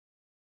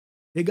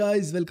Hey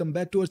guys, welcome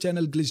back to our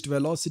channel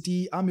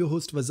GLITCHEDVELO. I'm your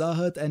host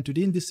Wazahat, and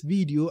today in this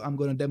video I'm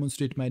going to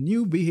demonstrate my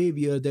new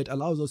behavior that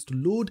allows us to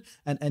load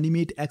and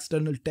animate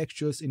external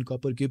textures in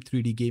CopperCube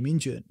 3D game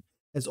engine.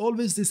 As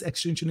always, this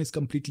extension is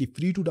completely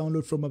free to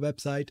download from our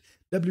website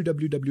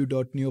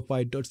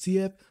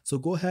www.𝙎𝙪𝙙𝙘𝙪𝙗𝙚, so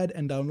go ahead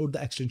and download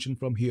the extension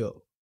from here.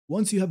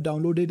 Once you have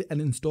downloaded and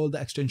installed the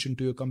extension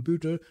to your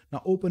computer,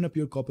 now open up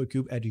your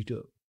CopperCube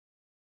editor.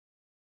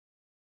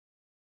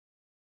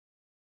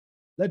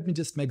 Let me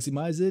just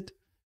maximize it.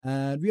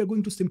 And we are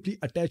going to simply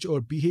attach our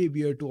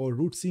behavior to our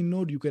root scene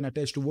node. You can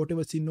attach to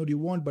whatever scene node you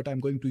want, but I'm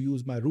going to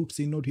use my root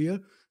scene node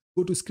here.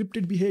 Go to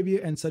scripted behavior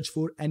and search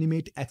for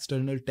animate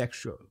external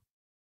texture.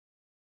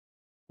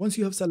 Once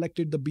you have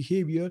selected the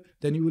behavior,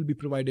 then you will be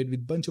provided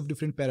with a bunch of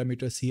different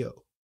parameters here.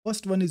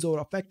 First one is our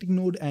affecting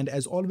node, and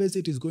as always,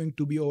 it is going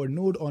to be our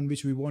node on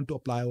which we want to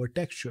apply our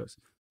textures.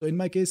 So in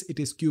my case,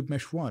 it is cube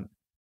mesh 1.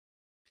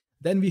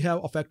 Then we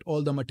have affect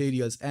all the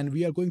materials, and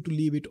we are going to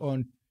leave it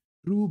on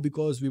true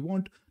because we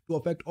want to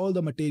affect all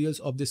the materials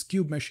of this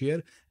cube mesh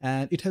here,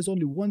 and it has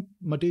only one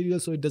material,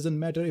 so it doesn't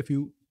matter if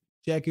you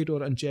check it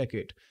or uncheck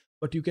it,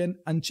 but you can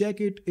uncheck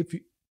it if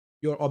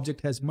your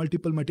object has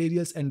multiple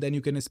materials, and then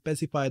you can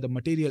specify the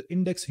material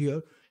index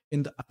here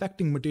in the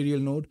affecting material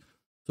node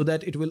so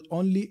that it will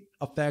only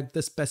affect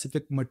the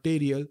specific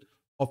material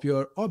of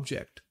your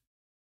object.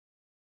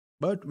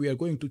 But we are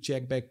going to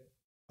check back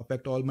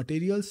affect all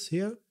materials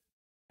here.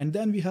 And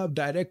then we have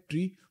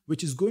directory,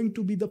 which is going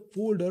to be the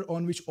folder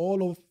on which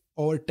all of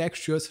our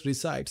textures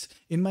resides.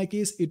 In my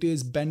case, it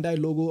is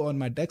𝙎𝙩𝙪𝙙𝙀 logo on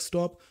my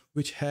desktop,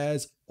 which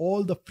has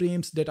all the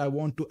frames that I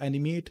want to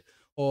animate,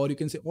 or you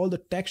can say all the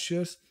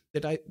textures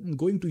that I'm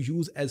going to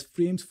use as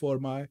frames for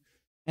my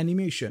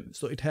animation.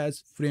 So it has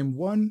frame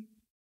 1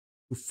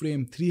 to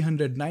frame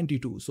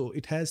 392. So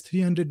it has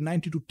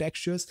 392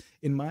 textures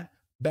in my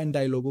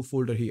𝙎𝙪𝙪𝙙 logo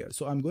folder here.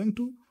 So I'm going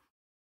to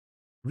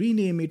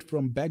rename it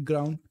from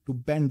background to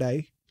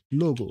𝙎𝙪𝙪𝙙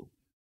logo,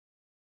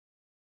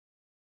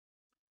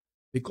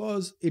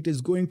 because it is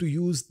going to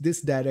use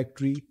this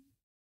directory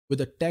with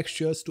the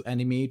textures to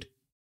animate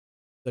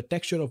the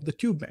texture of the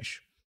cube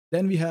mesh.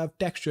 Then we have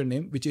texture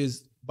name, which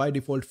is by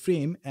default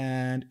frame,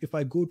 and if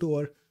I go to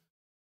our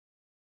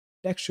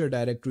texture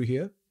directory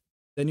here,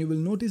 then you will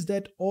notice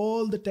that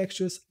all the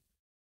textures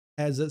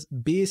has a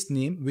base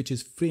name, which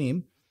is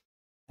frame,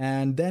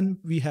 and then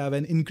we have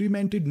an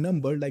incremented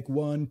number like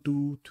 1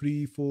 2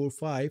 3 4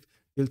 5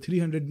 till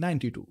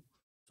 392.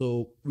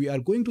 So we are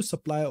going to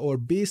supply our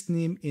base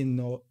name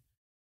in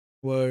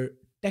our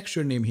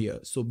texture name here.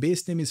 So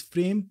base name is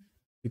frame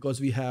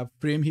because we have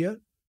frame here.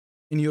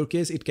 In your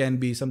case, it can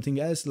be something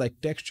else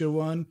like texture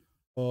 1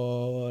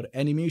 or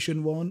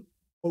animation 1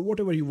 or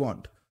whatever you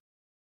want.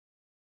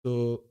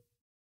 So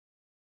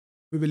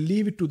we will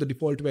leave it to the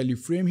default value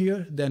frame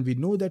here. Then we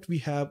know that we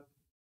have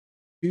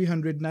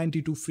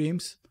 392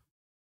 frames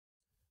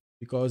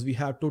because we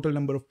have total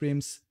number of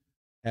frames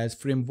as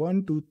frame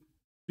 1 to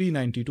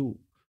 392.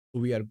 So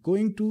we are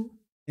going to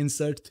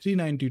insert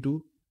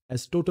 392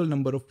 as total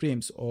number of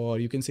frames, or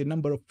you can say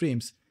number of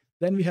frames.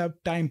 Then we have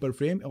time per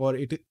frame, or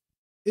it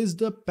is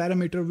the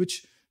parameter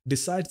which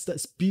decides the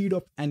speed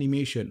of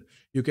animation.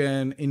 You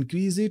can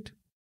increase it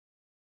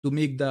to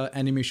make the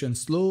animation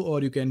slow,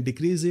 or you can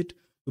decrease it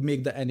to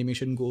make the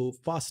animation go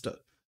faster.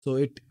 So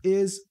it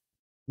is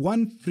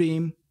 1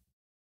 frame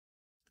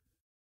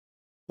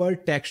per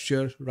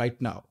texture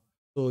right now.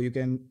 So you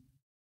can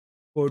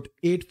put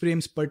 8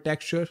 frames per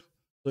texture.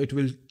 So it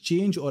will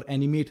change or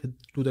animate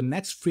to the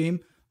next frame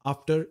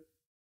after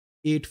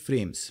 8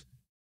 frames.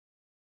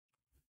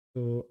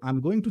 So I'm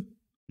going to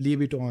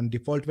leave it on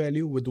default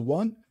value with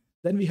 1.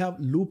 Then we have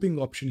looping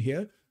option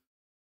here.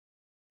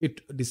 It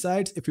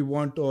decides if you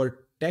want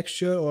our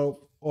texture or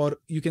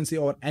you can say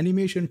our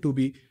animation to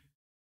be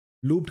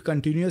looped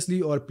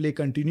continuously or play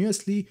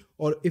continuously,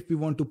 or if we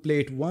want to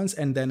play it once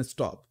and then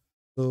stop.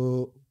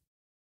 So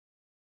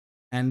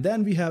and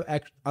then we have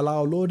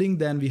allow loading,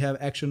 then we have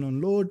action on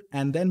load,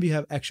 and then we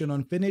have action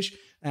on finish.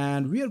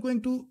 And we are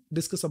going to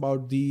discuss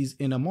about these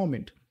in a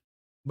moment.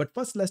 But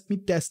first, let me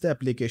test the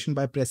application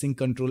by pressing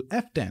Ctrl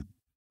F10.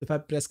 If I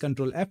press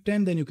Ctrl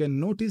F10, then you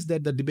can notice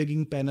that the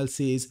debugging panel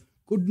says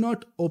could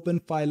not open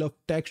file of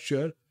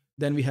texture.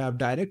 Then we have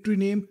directory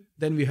name,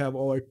 then we have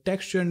our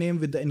texture name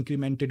with the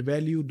incremented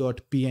value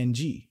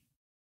 .png.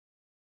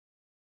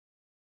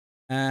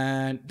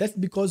 And that's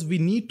because we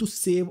need to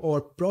save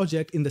our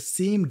project in the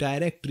same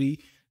directory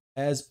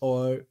as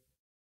our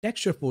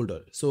texture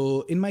folder.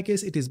 So in my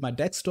case, it is my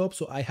desktop.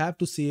 So I have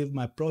to save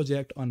my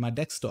project on my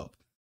desktop.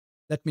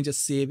 Let me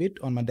just save it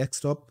on my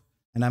desktop,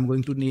 and I'm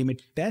going to name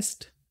it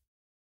test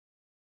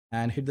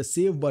and hit the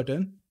save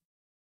button.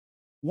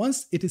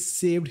 Once it is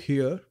saved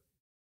here,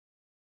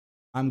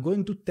 I'm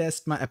going to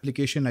test my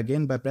application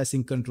again by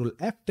pressing Ctrl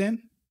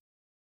F10.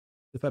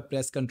 If I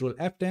press Ctrl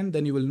F10,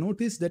 then you will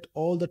notice that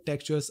all the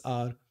textures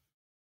are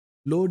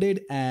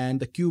loaded and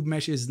the cube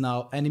mesh is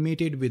now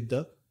animated with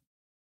the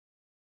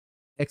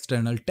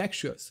external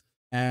textures,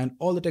 and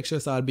all the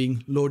textures are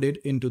being loaded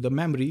into the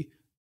memory,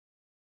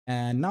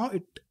 and now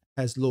it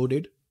has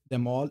loaded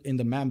them all in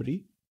the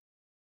memory.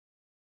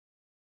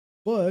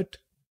 but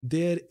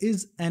there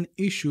is an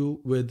issue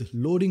with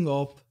loading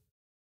of,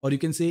 or you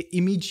can say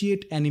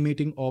immediate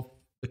animating of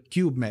the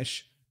cube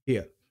mesh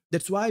here.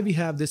 That's why we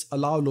have this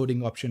allow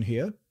loading option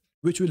here,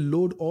 which will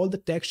load all the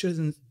textures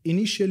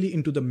initially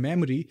into the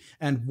memory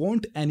and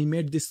won't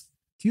animate this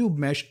cube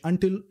mesh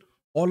until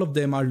all of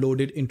them are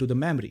loaded into the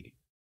memory.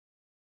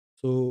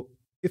 So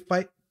if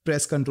I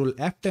press Ctrl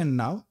F10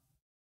 now,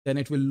 then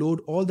it will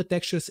load all the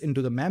textures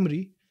into the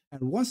memory.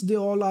 And once they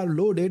all are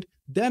loaded,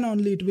 then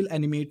only it will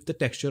animate the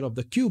texture of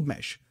the cube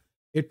mesh.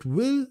 It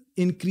will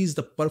increase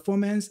the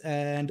performance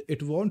and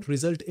it won't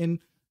result in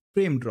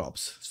frame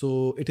drops.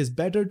 So it is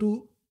better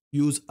to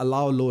use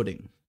allow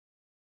loading.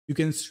 You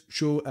can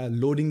show a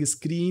loading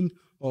screen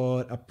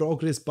or a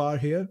progress bar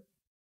here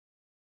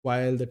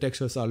while the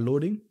textures are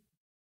loading.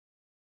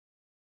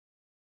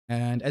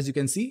 And as you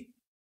can see,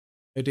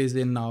 it is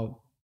in now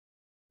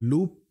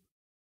loop.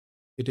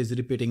 It is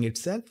repeating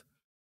itself.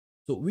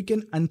 So we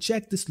can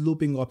uncheck this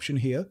looping option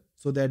here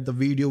so that the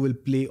video will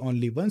play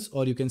only once,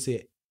 or you can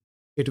say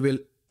it will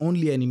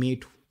only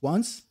animate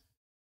once.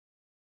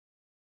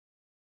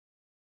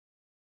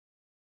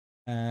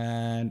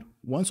 And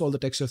once all the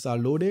textures are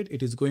loaded,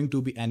 it is going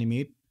to be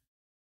animate,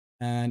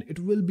 and it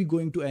will be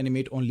going to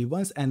animate only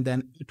once, and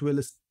then it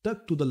will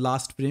stuck to the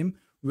last frame,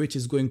 which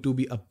is going to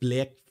be a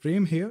black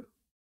frame here.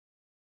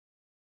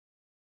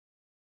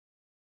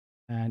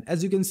 And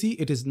as you can see,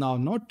 it is now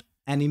not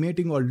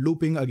animating or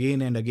looping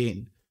again and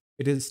again.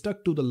 It is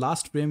stuck to the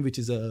last frame, which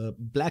is a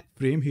black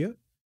frame here.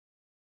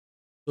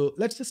 So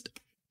let's just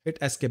hit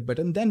escape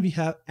button. Then we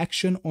have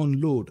action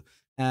on load.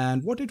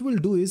 And what it will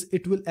do is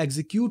it will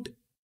execute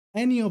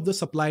any of the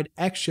supplied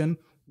action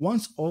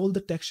once all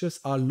the textures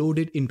are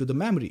loaded into the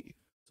memory.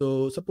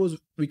 So suppose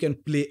we can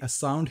play a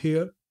sound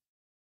here.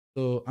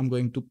 So I'm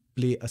going to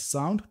play a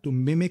sound to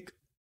mimic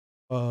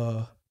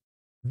a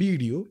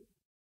video.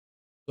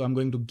 So I'm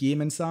going to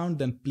game and sound,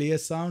 then play a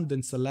sound,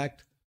 then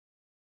select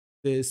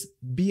this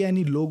Be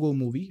Any logo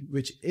movie,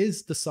 which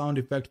is the sound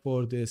effect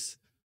for this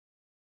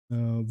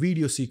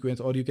video sequence,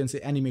 or you can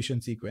say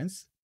animation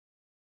sequence.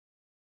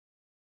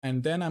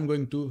 And then I'm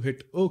going to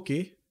hit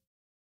OK.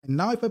 And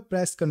now if I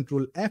press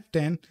Ctrl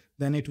F10,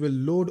 then it will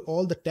load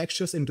all the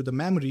textures into the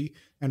memory.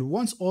 And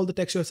once all the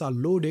textures are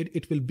loaded,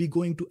 it will be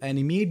going to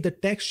animate the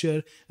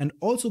texture and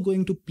also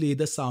going to play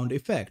the sound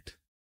effect.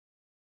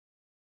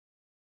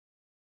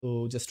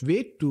 So just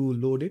wait to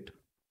load it.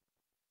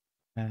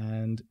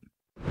 And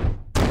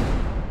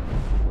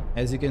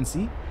as you can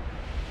see,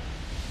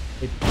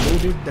 it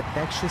loaded the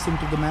textures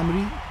into the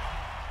memory.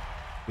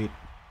 Wait,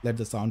 let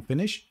the sound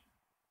finish.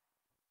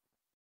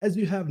 As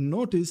you have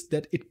noticed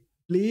that it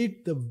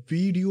played the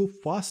video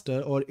faster,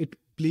 or it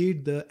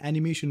played the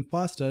animation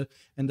faster,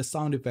 and the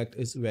sound effect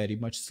is very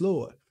much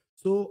slower.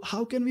 So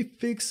how can we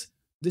fix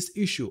this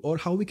issue, or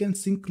how we can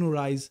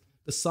synchronize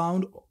the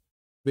sound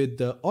with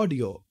the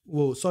audio?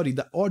 Oh, sorry,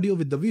 the audio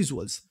with the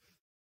visuals.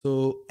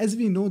 So as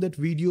we know that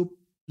video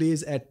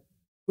plays at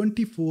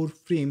 24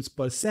 frames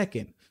per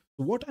second.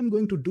 So what I'm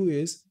going to do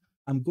is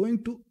I'm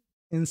going to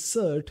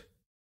insert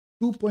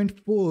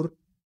 2.4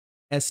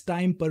 as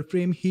time per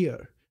frame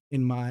here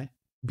in my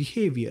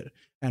behavior.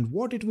 And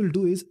what it will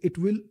do is it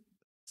will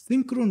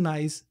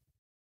synchronize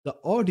the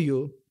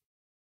audio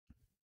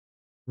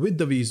with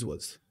the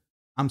visuals.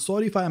 I'm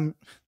sorry if I'm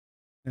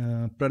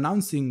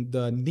pronouncing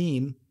the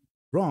name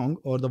wrong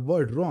or the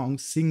word wrong.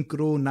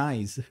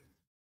 Synchronize.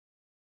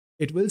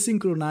 It will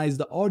synchronize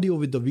the audio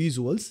with the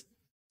visuals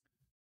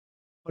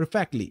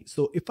perfectly.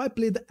 So if I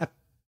play the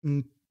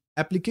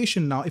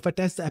application now, if I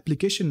test the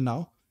application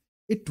now,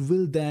 it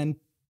will then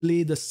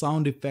play the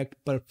sound effect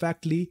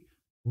perfectly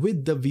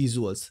with the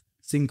visuals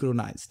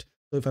synchronized.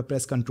 So if I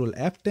press Ctrl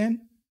F10,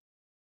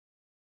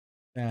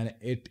 and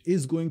it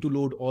is going to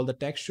load all the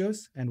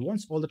textures, and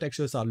once all the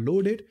textures are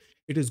loaded,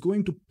 it is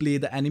going to play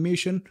the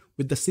animation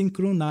with the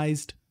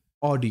synchronized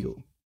audio.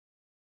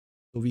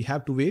 So we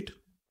have to wait.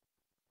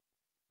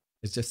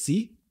 Let's just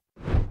see.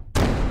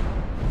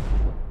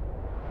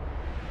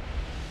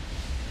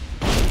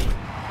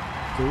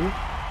 So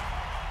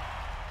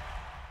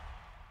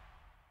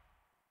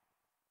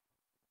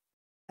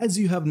as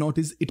you have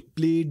noticed, it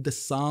played the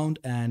sound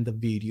and the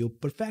video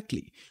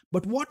perfectly.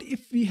 But what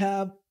if we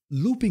have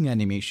looping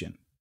animation?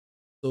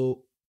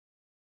 So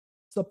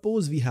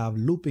suppose we have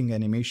looping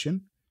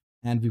animation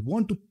and we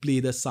want to play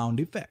the sound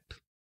effect.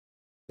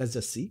 Let's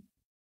just see.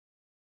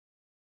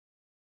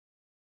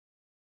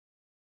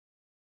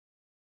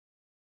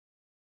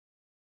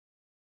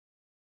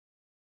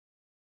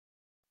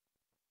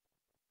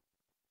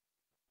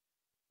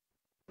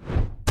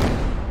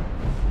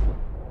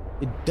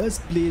 It does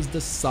plays the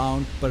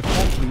sound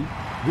perfectly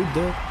with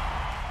the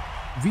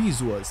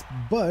visuals,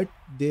 but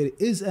there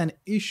is an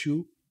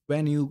issue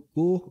when you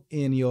go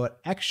in your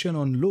action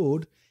on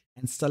load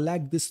and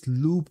select this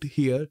looped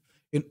here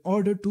in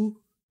order to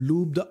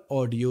loop the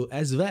audio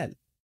as well.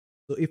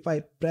 So if I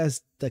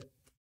press the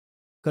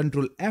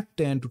Ctrl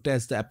F10 to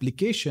test the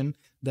application,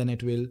 then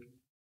it will,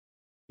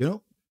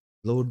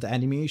 load the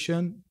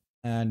animation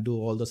and do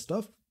all the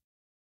stuff.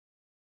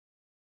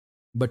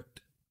 But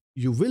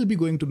you will be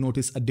going to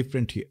notice a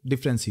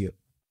difference here.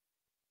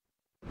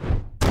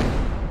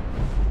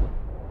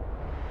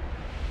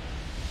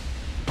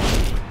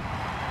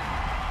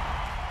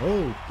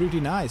 Oh, pretty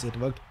nice. It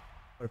worked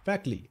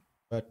perfectly,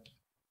 but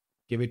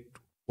give it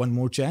one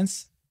more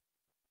chance.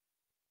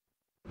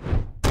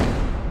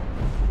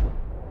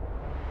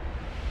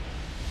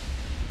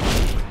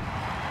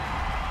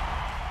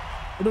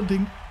 I don't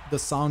think the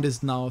sound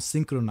is now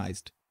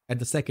synchronized at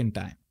the second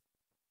time.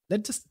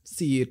 Let's just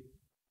see it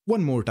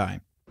one more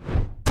time.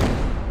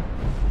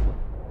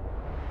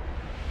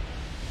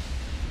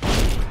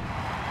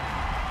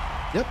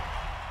 Yep,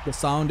 the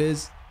sound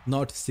is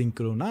not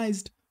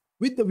synchronized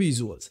with the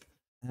visuals.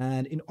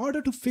 And in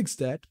order to fix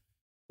that,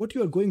 what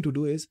you are going to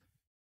do is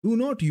do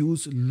not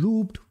use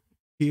looped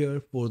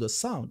here for the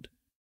sound.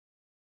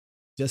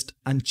 Just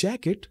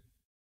uncheck it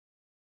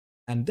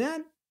and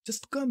then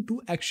just come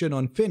to action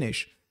on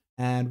finish.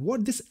 And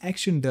what this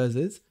action does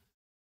is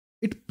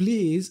it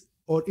plays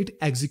or it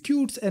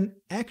executes an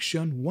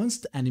action once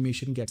the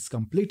animation gets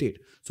completed.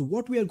 So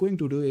what we are going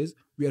to do is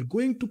we are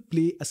going to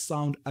play a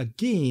sound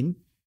again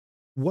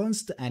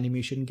once the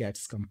animation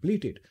gets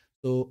completed.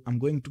 So I'm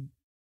going to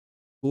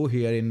go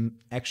here in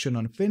action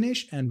on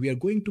finish and we are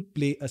going to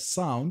play a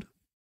sound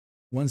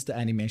once the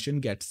animation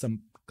gets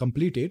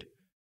completed,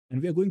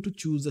 and we are going to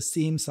choose the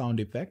same sound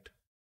effect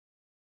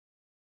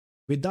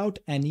without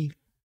any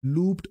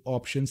looped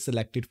option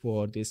selected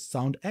for this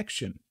sound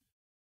action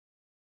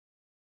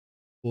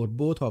for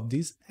both of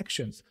these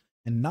actions.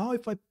 And now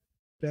if I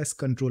press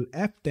Ctrl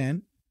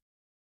F10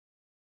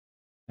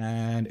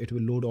 and it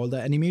will load all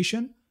the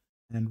animation,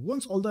 and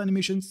once all the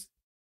animations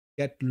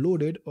get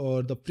loaded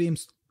or the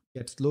frames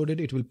gets loaded,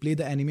 it will play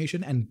the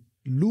animation and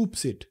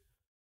loops it.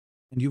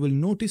 And you will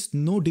notice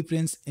no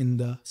difference in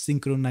the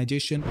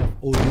synchronization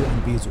of audio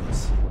and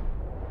visuals.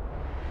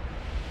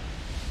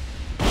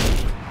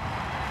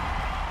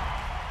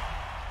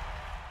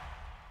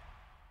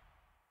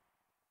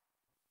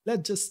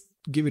 Let's just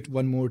give it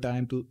one more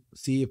time to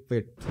see if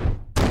it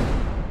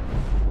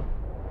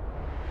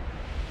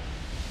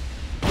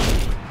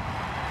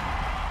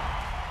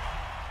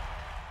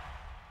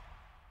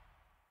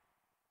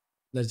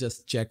Let's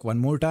just check one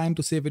more time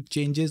to see if it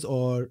changes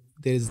or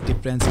there is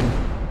difference in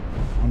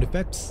sound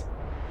effects.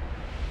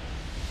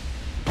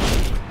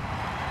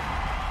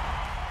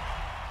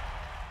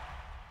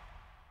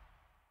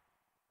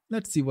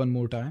 Let's see one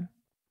more time.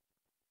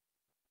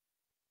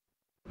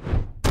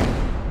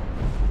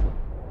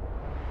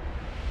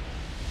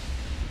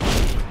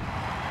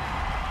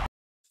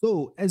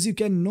 So as you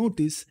can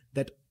notice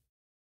that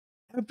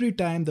every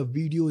time the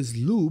video is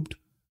looped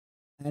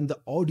and the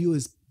audio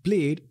is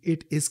played,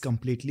 it is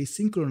completely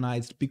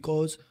synchronized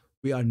because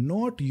we are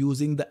not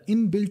using the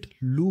inbuilt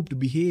looped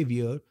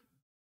behavior,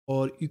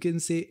 or you can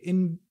say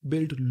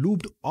inbuilt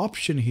looped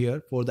option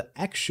here for the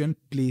action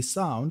play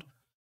sound,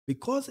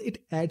 because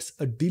it adds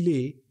a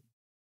delay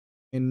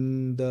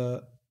in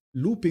the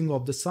looping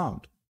of the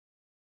sound.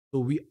 So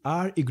we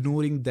are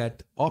ignoring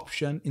that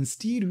option.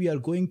 Instead, we are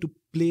going to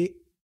play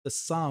the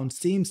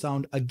same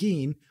sound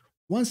again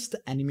once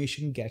the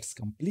animation gets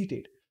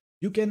completed.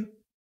 You can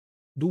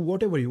do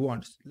whatever you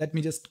want. Let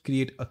me just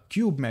create a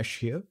cube mesh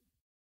here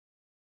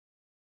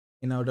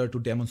in order to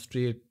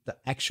demonstrate the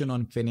action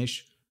on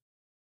finish.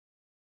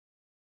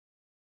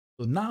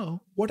 So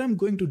now what I'm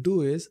going to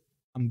do is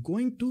I'm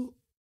going to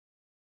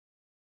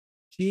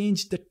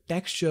change the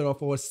texture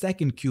of our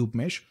second cube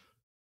mesh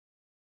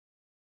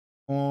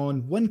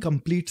on one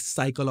complete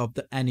cycle of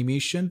the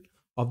animation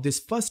of this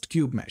first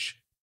cube mesh.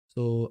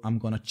 So I'm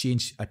gonna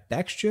change a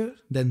texture,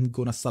 then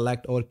gonna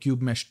select our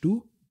cube mesh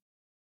 2.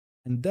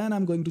 And then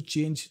I'm going to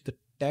change the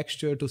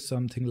texture to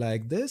something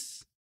like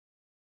this.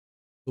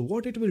 So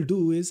what it will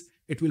do is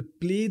it will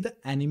play the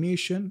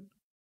animation,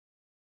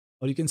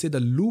 or you can say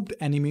the looped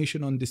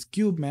animation on this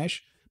cube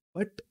mesh,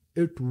 but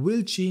it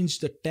will change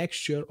the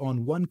texture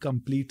on one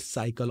complete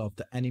cycle of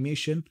the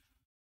animation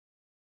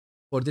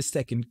for this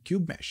second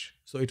cube mesh.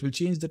 So it will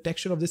change the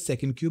texture of this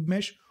second cube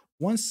mesh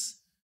once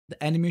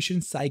the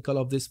animation cycle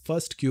of this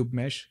first cube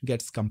mesh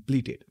gets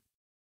completed.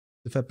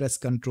 If I press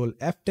Ctrl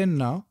F10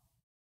 now,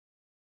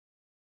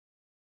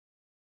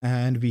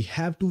 and we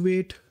have to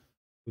wait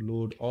to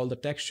load all the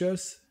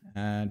textures,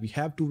 and we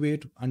have to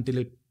wait until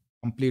it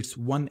completes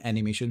one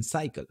animation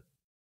cycle.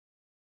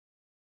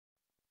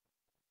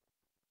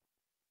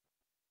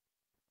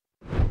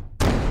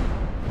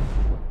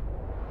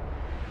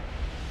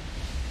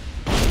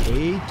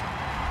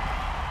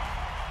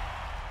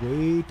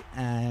 Wait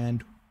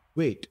and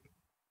wait.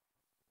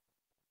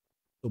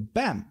 So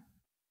bam,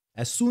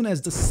 as soon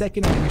as the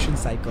second animation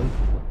cycle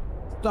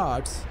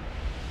starts,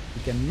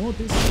 you can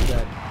notice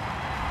that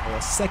our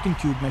second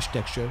cube mesh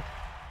texture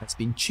has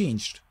been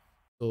changed.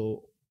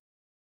 So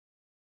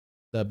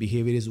the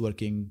behavior is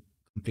working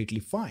completely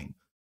fine.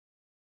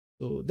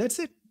 So that's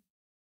it.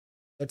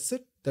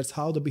 That's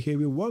how the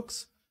behavior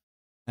works.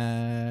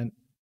 And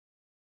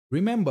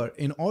remember,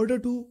 in order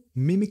to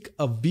mimic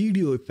a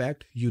video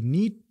effect, you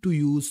need to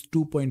use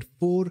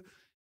 2.4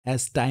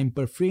 as time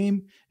per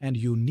frame, and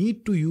you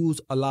need to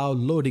use allow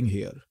loading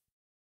here.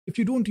 If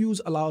you don't use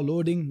allow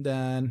loading,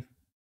 then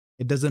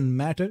it doesn't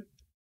matter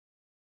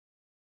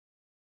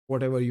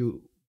whatever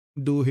you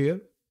do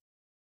here.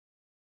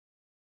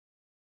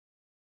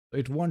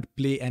 It won't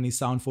play any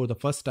sound for the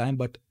first time,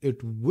 but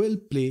it will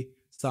play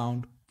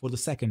sound for the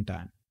second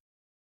time.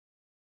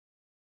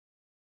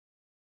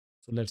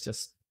 So let's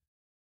just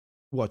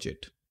watch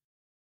it.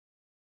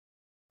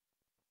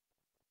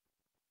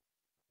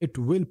 It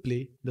will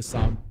play the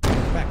sound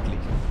perfectly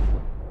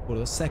for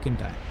the second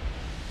time,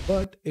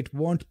 but it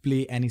won't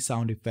play any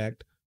sound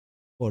effect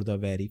for the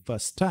very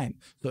first time.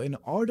 So in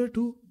order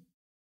to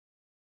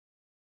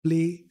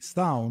play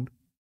sound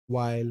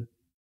while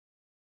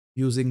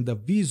using the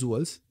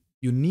visuals,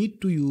 you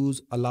need to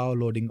use allow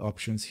loading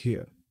options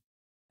here.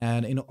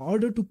 And in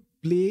order to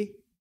play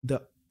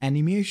the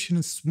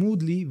animation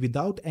smoothly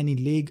without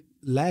any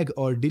lag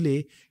or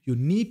delay, you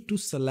need to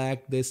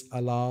select this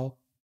allow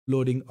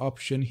loading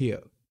option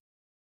here.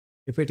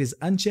 If it is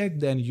unchecked,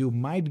 then you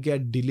might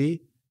get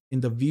delay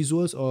in the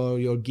visuals or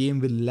your game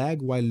will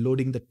lag while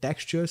loading the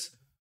textures.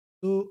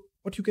 So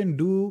what you can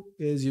do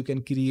is you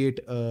can create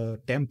a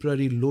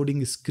temporary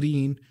loading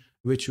screen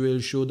which will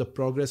show the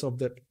progress of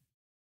the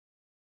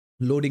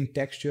loading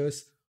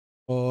textures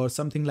or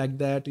something like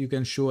that. You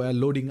can show a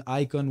loading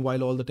icon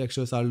while all the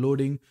textures are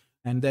loading,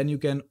 and then you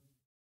can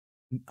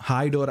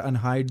hide or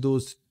unhide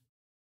those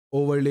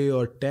overlay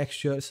or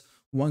textures.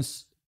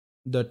 Once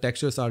the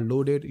textures are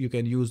loaded, you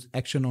can use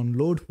action on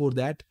load for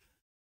that,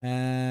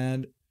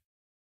 and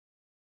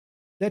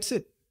that's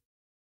it.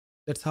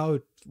 That's how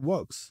it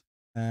works.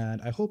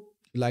 And I hope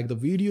you like the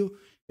video.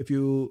 If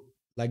you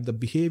like the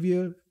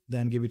behavior,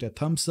 then give it a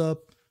thumbs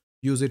up.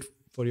 Use it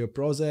for your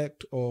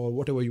project or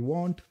whatever you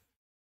want.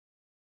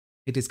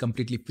 It is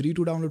completely free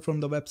to download from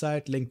the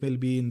website. Link will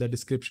be in the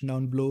description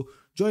down below.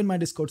 Join my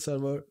Discord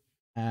server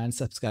and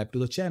subscribe to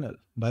the channel.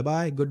 Bye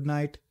bye. Good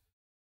night.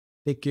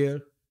 Take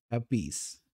care. Have peace.